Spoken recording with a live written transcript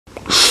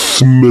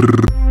The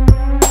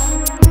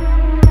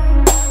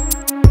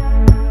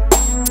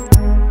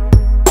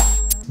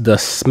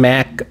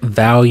Smack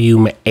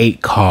Volume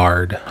 8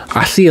 card.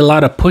 I see a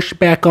lot of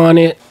pushback on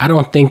it. I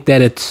don't think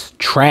that it's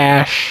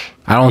trash.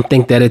 I don't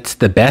think that it's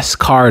the best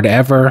card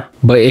ever,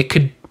 but it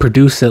could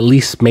produce at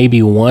least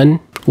maybe one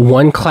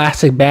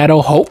classic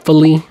battle,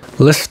 hopefully.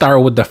 Let's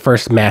start with the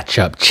first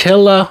matchup.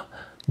 Chilla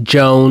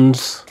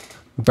Jones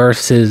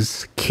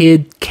versus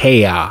Kid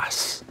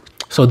Chaos.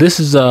 So this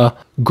is a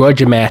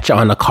grudge match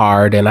on the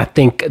card, and I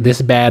think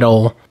this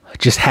battle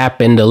just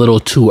happened a little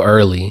too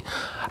early.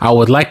 I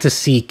would like to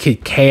see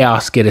Kid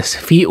Chaos get his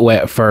feet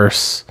wet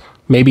first,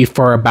 maybe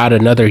for about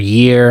another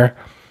year.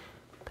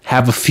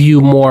 Have a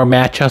few more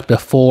matchups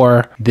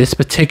before this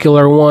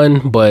particular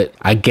one, but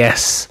I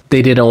guess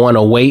they didn't want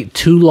to wait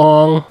too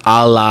long,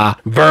 a la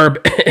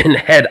Verb and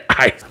Head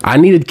Ice. I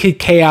needed Kid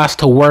Chaos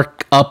to work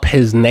up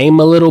his name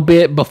a little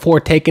bit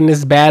before taking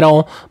this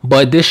battle,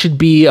 but this should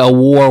be a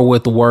war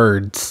with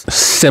words,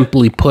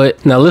 simply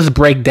put. Now let's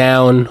break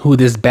down who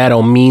this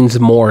battle means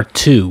more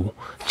to.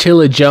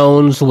 Chilla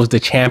Jones was the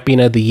champion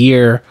of the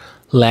year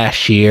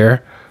last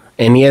year,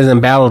 and he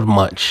hasn't battled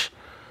much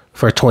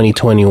for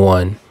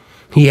 2021.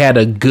 He had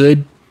a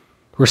good,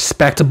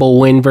 respectable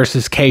win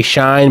versus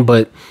K-Shine,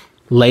 but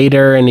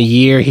later in the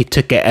year, he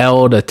took an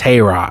L to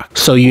Tay-Rock.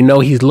 So you know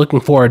he's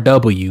looking for a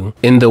W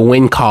in the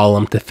win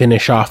column to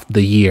finish off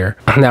the year.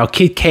 Now,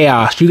 Kid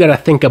Chaos, you got to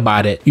think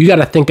about it. You got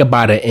to think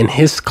about it. In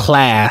his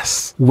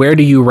class, where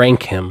do you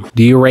rank him?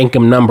 Do you rank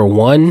him number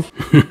 1?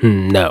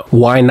 No.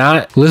 Why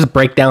not? Let's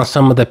break down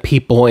some of the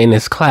people in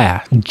his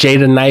class.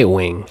 Jada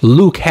Nightwing,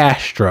 Lou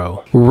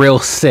Castro, Real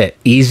Sick,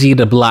 Easy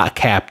to Block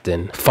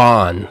Captain,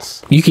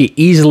 Fonz. You could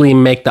easily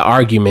make the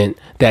argument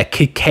that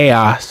Kid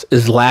Chaos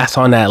is last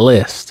on that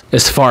list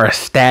as far as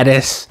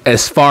status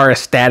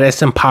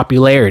and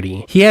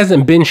popularity. He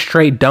hasn't been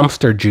straight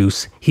dumpster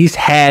juice. He's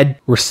had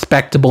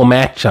respectable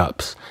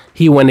matchups.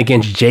 He went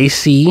against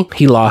JC.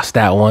 He lost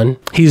that one.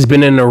 He's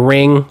been in the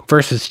ring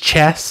versus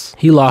Chess.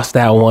 He lost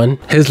that one.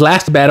 His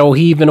last battle,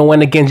 he even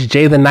went against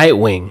Jay the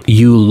Nightwing.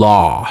 You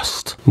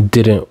lost.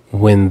 Didn't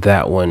win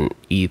that one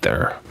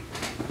either.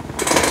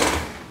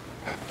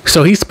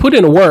 So he's put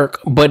in work,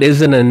 but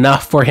isn't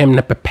enough for him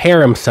to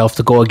prepare himself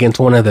to go against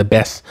one of the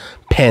best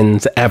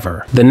pens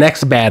ever. The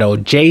next battle,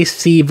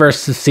 JC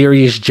versus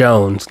Serious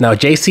Jones. Now,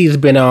 JC's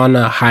been on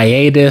a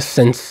hiatus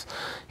since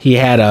he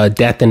had a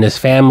death in his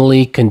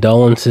family.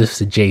 Condolences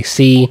to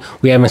JC.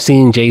 We haven't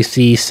seen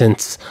JC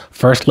since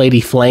First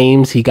Lady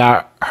Flames. He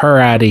got her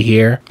out of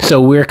here.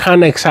 So we're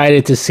kind of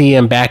excited to see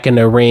him back in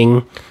the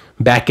ring,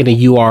 back in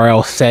the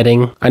URL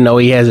setting. I know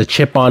he has a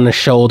chip on his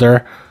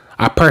shoulder.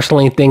 I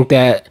personally think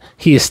that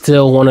he is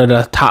still one of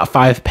the top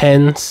 5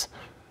 pens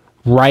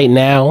right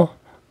now.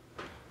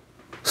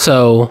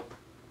 So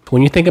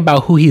when you think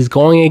about who he's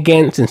going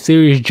against in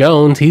Serious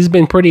Jones, he's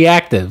been pretty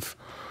active.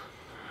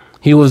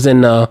 He was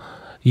in the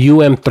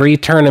UM3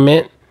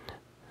 tournament.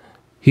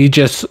 He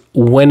just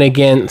went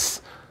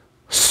against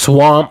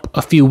Swamp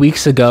a few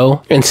weeks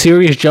ago, and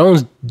Serious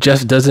Jones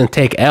just doesn't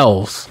take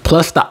L's.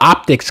 Plus the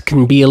optics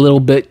can be a little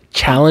bit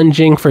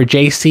challenging for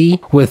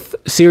JC, with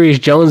Serious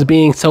Jones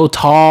being so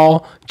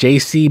tall,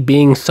 JC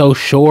being so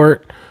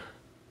short,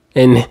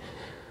 and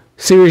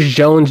Serious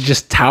Jones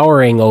just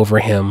towering over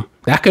him.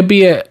 That could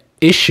be an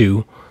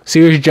issue.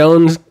 Serious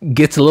Jones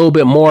gets a little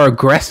bit more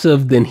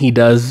aggressive than he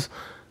does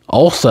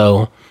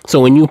also. So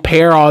when you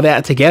pair all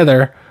that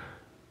together,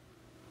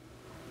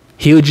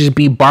 he would just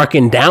be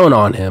barking down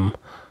on him.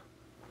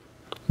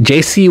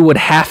 JC would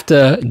have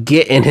to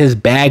get in his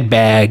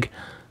bag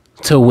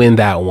to win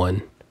that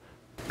one.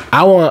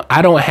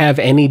 I don't have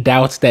any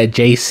doubts that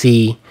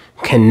JC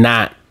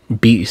cannot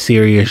beat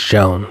Serious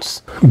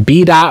Jones.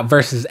 B-Dot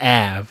versus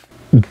Av.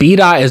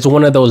 B-Dot is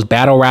one of those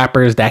battle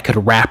rappers that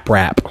could rap.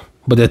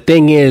 But the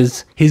thing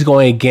is, he's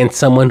going against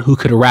someone who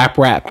could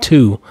rap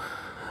too.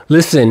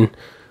 Listen,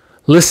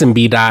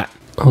 B-Dot.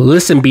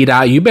 Listen,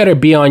 B-Dot, you better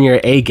be on your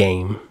A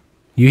game.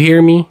 You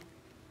hear me?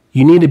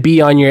 You need to be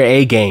on your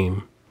A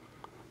game.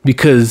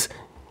 Because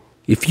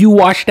if you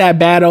watch that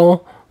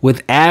battle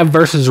with Av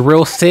versus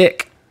Real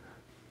Sick,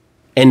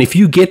 and if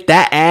you get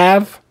that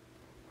Av,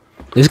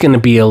 it's going to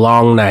be a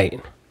long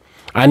night.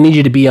 I need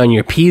you to be on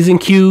your P's and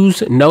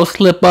Q's, no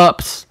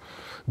slip-ups,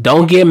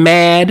 don't get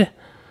mad,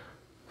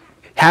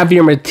 have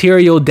your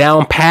material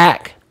down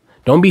pack,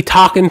 don't be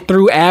talking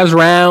through Av's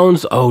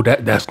rounds. Oh,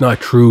 that's not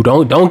true.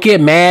 Don't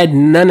get mad,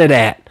 none of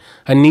that.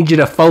 I need you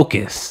to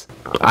focus.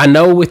 I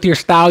know with your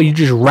style, you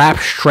just rap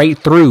straight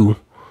through.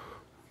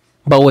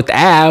 But with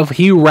Av,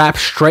 he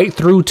raps straight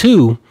through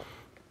too.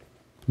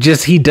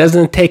 Just he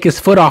doesn't take his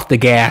foot off the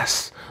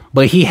gas.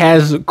 But he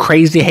has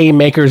crazy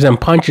haymakers and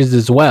punches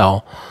as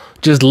well.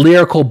 Just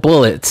lyrical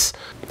bullets.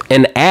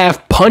 And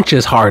Av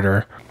punches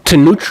harder. To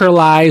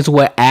neutralize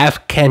what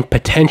Av can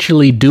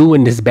potentially do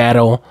in this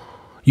battle,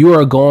 you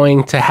are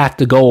going to have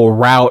to go a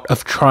route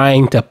of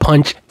trying to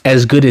punch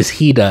as good as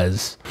he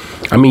does.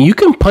 I mean, you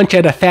can punch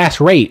at a fast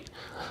rate.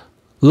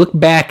 Look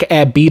back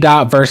at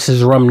B-Dot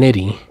versus Rum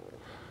Nitty.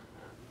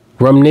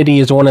 Rum Nitty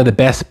is one of the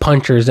best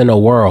punchers in the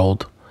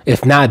world.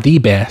 if not the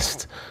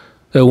best.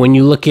 So when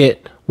you look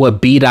at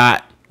what B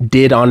Dot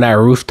did on that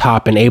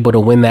rooftop and able to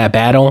win that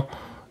battle,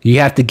 you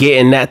have to get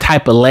in that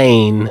type of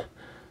lane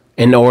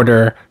in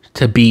order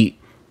to beat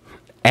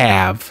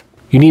Av.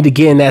 You need to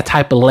get in that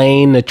type of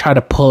lane to try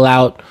to pull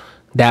out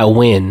that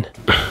win.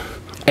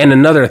 And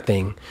another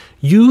thing,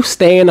 you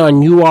staying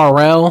on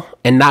URL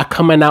and not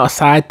coming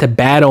outside to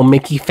battle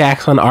Mickey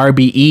Fax on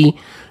RBE,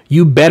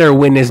 you better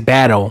win this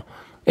battle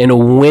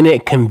and win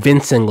it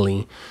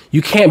convincingly.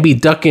 You can't be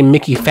ducking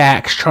Mickey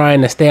Fax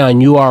trying to stay on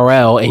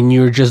URL and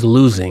you're just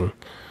losing.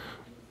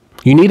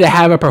 You need to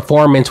have a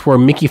performance where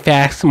Mickey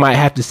Fax might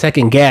have to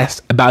second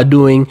guess about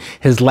doing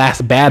his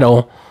last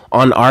battle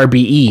on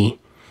RBE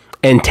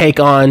and take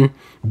on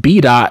B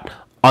Dot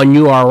on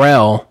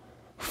URL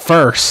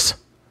first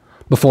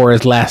before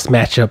his last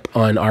matchup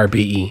on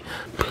RBE.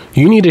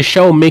 You need to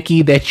show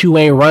Mickey that you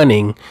ain't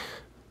running,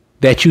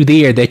 that you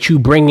there, that you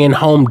bring in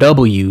home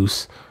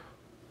W's.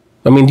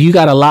 I mean, you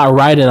got a lot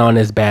riding on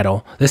this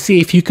battle. Let's see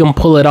if you can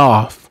pull it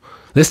off.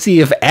 Let's see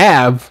if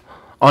Av,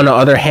 on the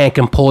other hand,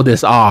 can pull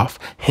this off.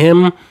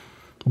 Him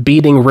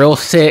beating Real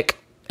Sick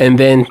and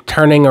then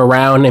turning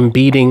around and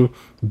beating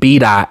B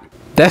Dot.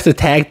 That's a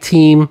tag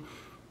team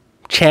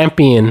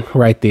champion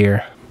right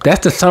there.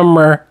 That's the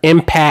Summer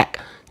Impact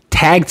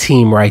tag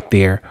team right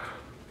there.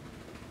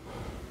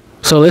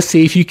 So let's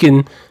see if you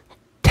can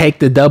take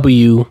the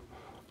W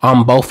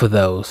on both of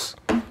those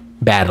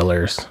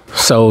battlers.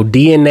 So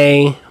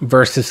DNA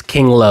versus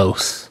King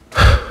Los.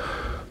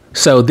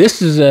 So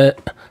this is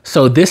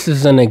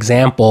an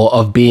example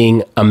of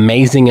being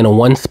amazing in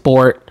one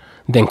sport,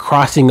 then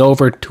crossing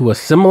over to a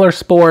similar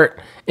sport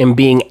and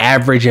being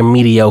average and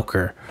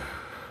mediocre.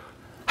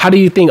 How do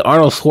you think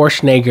Arnold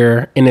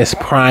Schwarzenegger in his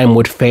prime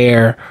would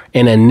fare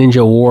in a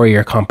Ninja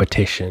Warrior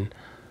competition?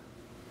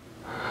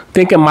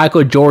 Think of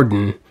Michael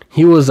Jordan.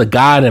 He was a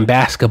god in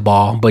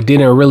basketball, but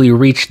didn't really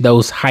reach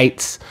those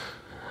heights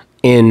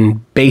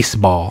in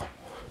baseball.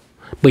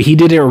 But he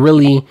didn't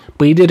really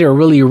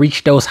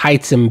reach those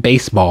heights in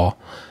baseball.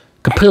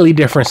 Completely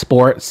different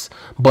sports.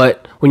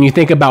 But when you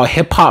think about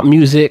hip hop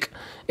music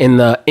in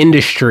the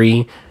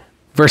industry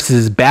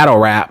versus battle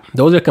rap,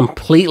 those are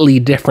completely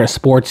different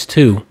sports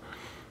too.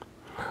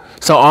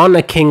 So on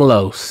to King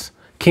Los.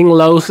 King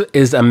Los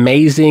is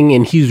amazing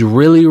and he's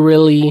really,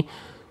 really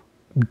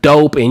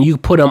dope. And you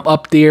put him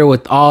up there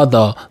with all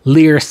the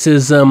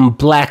lyricism,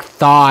 Black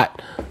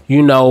Thought,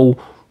 you know,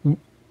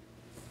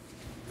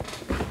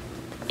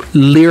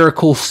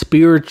 lyrical,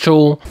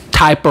 spiritual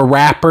type of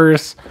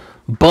rappers.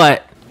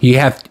 But you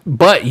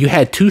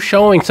had two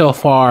showings so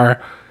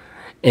far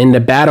in the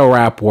battle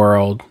rap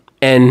world.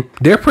 And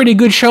they're pretty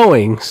good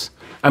showings.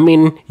 I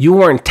mean, you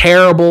weren't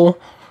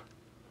terrible.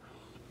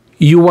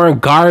 You weren't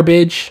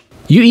garbage.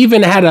 You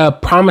even had a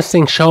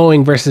promising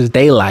showing versus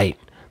Daylight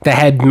that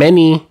had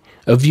many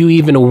of you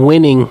even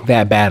winning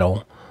that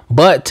battle.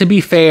 But to be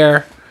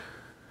fair,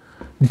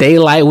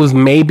 Daylight was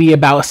maybe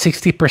about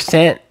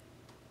 60%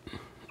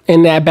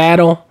 in that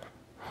battle.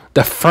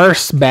 The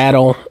first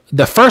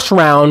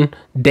round,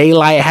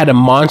 Daylight had a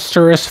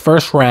monstrous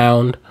first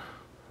round.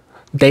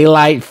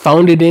 Daylight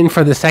phoned it in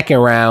for the second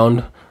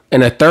round.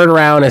 In the third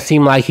round, it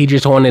seemed like he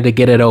just wanted to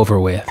get it over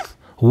with.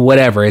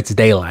 Whatever, it's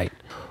Daylight.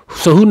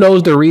 So who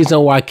knows the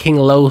reason why King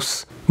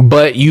Los,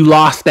 but you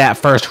lost that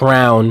first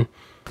round.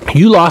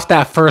 You lost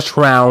that first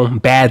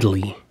round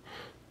badly.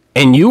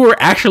 And you were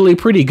actually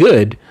pretty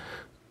good.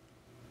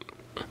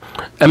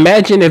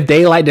 Imagine if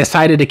Daylight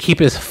decided to keep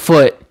his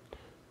foot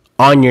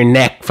on your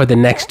neck for the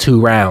next two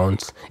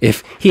rounds.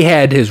 If he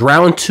had his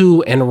round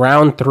 2 and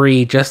round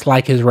 3 just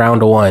like his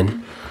round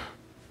 1.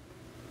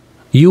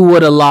 You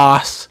would have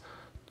lost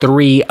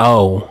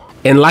 3-0.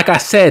 And like I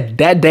said,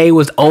 that day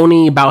was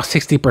only about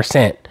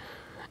 60%.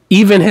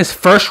 Even his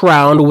first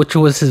round, which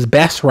was his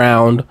best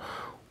round,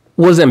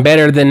 wasn't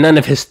better than none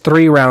of his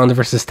 3 rounds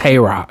versus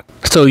Tay-Rock.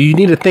 So you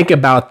need to think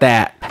about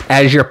that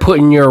as you're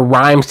putting your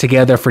rhymes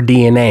together for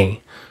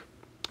DNA.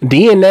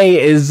 DNA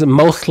is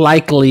most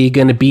likely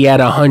going to be at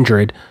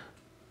 100.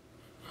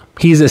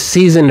 He's a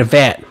seasoned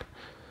vet.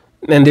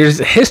 And there's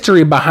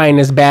history behind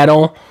this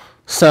battle.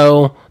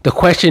 So the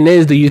question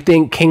is, do you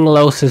think King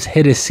Los has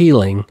hit his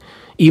ceiling?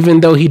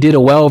 Even though he did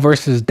well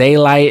versus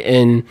Daylight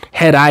and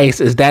Head Ice,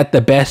 is that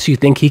the best you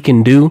think he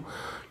can do?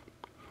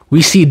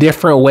 We see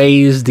different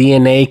ways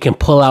DNA can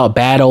pull out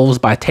battles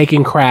by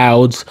taking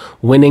crowds,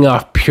 winning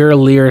off pure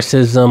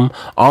lyricism,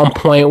 on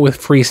point with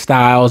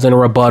freestyles and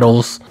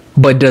rebuttals.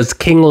 But does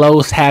King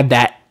Los have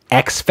that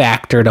X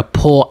factor to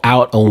pull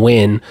out a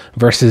win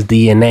versus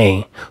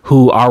DNA,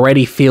 who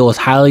already feels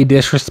highly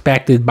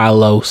disrespected by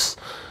Los?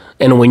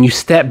 And when you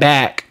step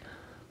back,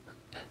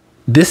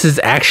 this is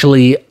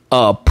actually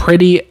a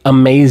pretty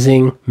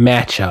amazing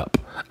matchup.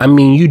 I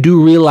mean, you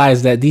do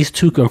realize that these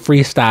two can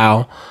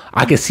freestyle.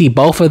 I can see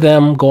both of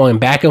them going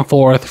back and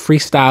forth,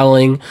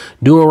 freestyling,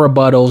 doing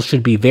rebuttals,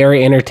 should be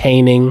very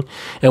entertaining.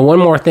 And one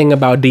more thing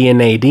about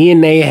DNA.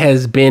 DNA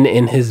has been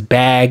in his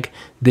bag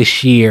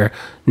this year.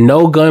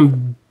 No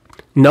gun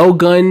No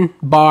gun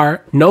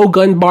bar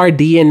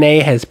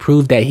DNA has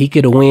proved that he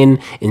could win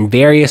in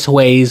various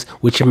ways,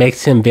 which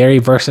makes him very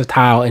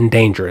versatile and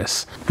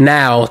dangerous.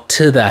 Now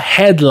to the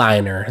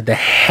headliner, the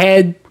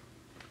headline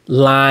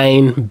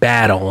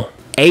battle.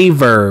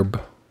 Averb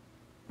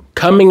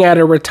coming out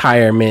of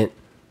retirement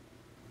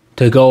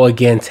to go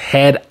against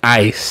Head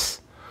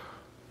Ice.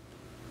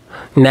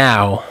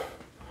 Now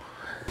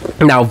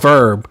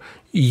Verb,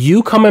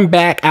 you coming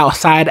back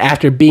outside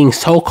after being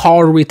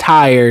so-called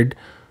retired,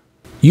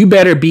 you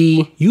better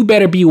be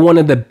one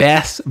of the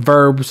best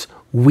Verbs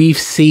we've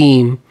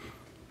seen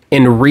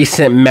in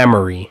recent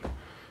memory.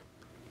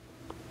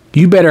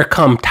 You better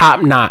come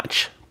top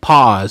notch.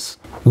 Pause.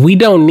 We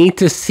don't need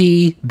to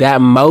see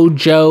that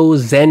Mojo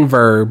Zen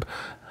Verb.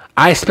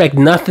 I expect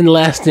nothing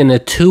less than a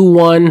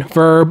 2-1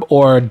 Verb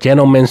or a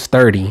Gentleman's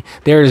 30.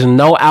 There is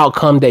no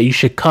outcome that you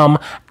should come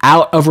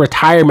out of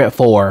retirement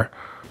for.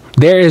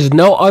 There is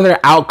no other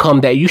outcome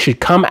that you should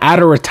come out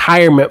of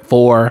retirement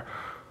for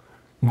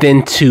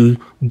than to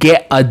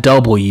get a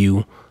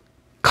W,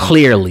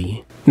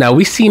 clearly. Now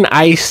we saw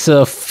Ice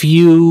a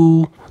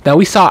few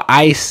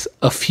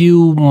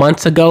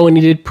months ago and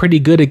he did pretty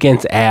good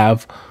against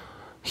Av.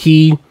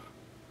 He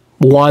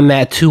won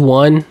that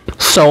 2-1.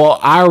 So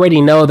I already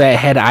know that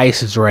Head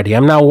Ice is ready.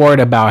 I'm not worried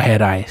about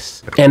Head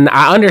Ice. And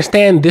I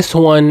understand this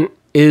one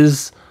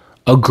is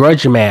a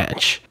grudge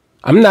match.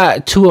 I'm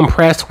not too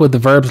impressed with the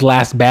Verb's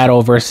last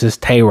battle versus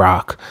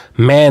Tay-Rock.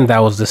 Man, that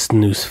was a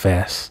snooze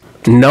fest.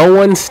 No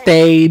one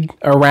stayed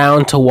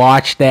around to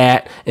watch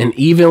that, and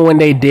even when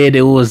they did,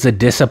 it was a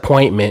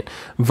disappointment.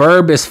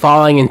 Verb is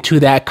falling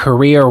into that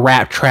career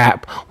rap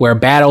trap where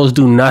battles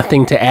do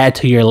nothing to add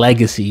to your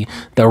legacy.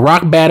 The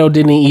Rock battle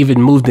didn't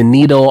even move the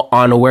needle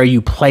on where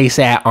you place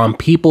at on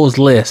people's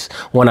lists.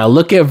 When I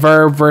look at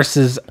Verb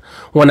versus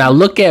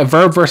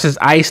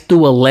Ice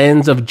through a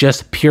lens of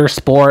just pure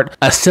sport,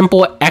 a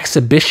simple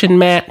exhibition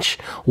match,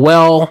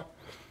 well,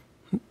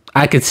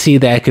 I could see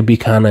that it could be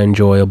kind of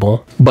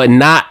enjoyable, but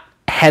not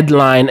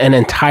headline an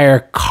entire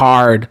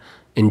card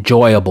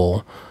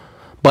enjoyable.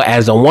 But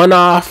as a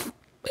one-off,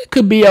 it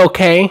could be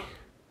okay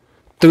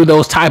through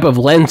those type of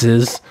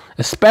lenses,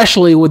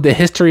 especially with the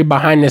history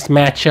behind this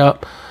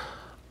matchup.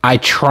 I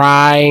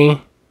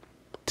try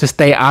to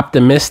stay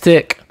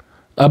optimistic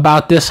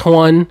about this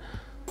one.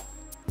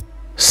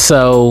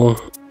 So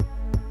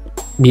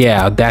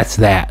yeah, that's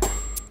that.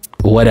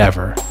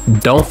 Whatever.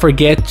 Don't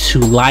forget to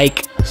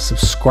like,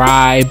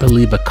 subscribe,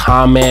 leave a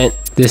comment.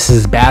 This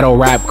is Battle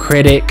Rap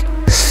Critic.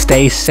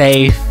 Stay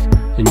safe.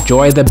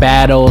 Enjoy the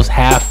battles.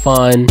 Have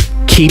fun.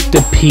 Keep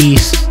the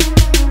peace.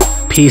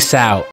 Peace out.